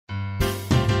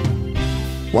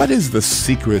What is the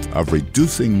secret of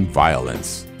reducing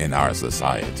violence in our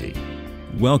society?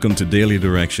 Welcome to Daily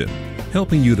Direction,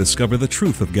 helping you discover the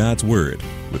truth of God's Word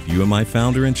with UMI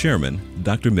founder and chairman,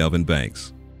 Dr. Melvin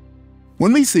Banks.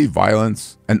 When we see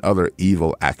violence and other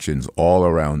evil actions all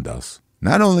around us,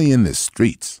 not only in the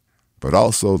streets, but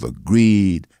also the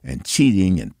greed and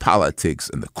cheating in politics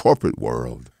and the corporate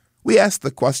world, we ask the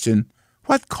question,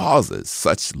 what causes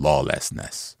such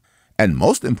lawlessness? And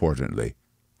most importantly,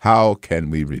 how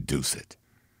can we reduce it?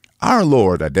 Our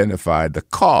Lord identified the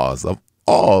cause of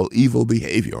all evil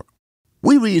behavior.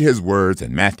 We read his words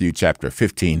in Matthew chapter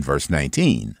 15, verse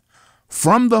 19.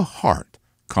 From the heart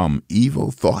come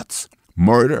evil thoughts,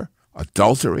 murder,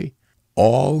 adultery,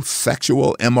 all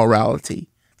sexual immorality,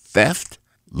 theft,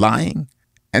 lying,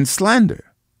 and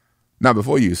slander. Now,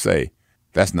 before you say,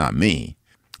 that's not me,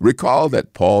 recall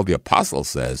that Paul the Apostle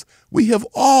says, we have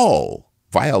all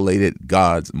violated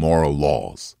God's moral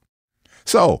laws.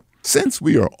 So, since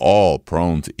we are all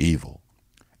prone to evil,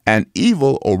 and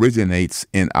evil originates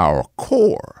in our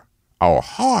core, our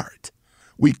heart,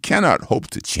 we cannot hope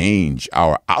to change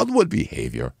our outward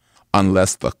behavior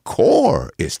unless the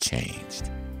core is changed.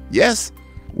 Yes,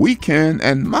 we can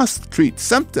and must treat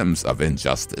symptoms of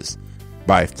injustice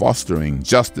by fostering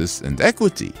justice and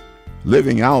equity,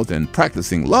 living out and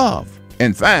practicing love.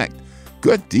 In fact,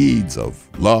 good deeds of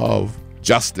love,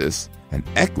 justice, and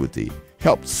equity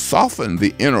help soften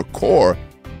the inner core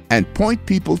and point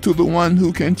people to the one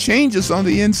who can change us on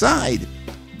the inside,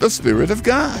 the Spirit of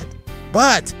God.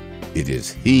 But it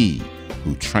is He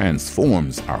who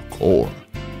transforms our core.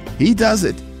 He does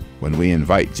it when we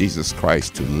invite Jesus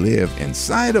Christ to live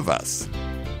inside of us.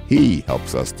 He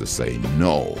helps us to say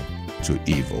no to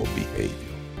evil behavior.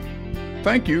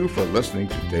 Thank you for listening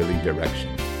to Daily Direction.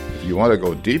 If you want to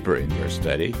go deeper in your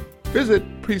study, visit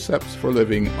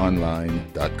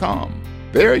preceptsforlivingonline.com.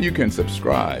 There you can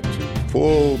subscribe to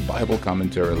full Bible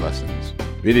commentary lessons,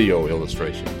 video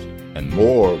illustrations, and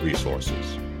more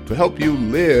resources to help you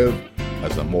live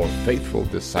as a more faithful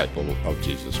disciple of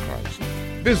Jesus Christ.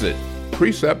 Visit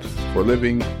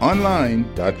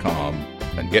preceptsforlivingonline.com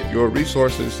and get your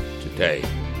resources today.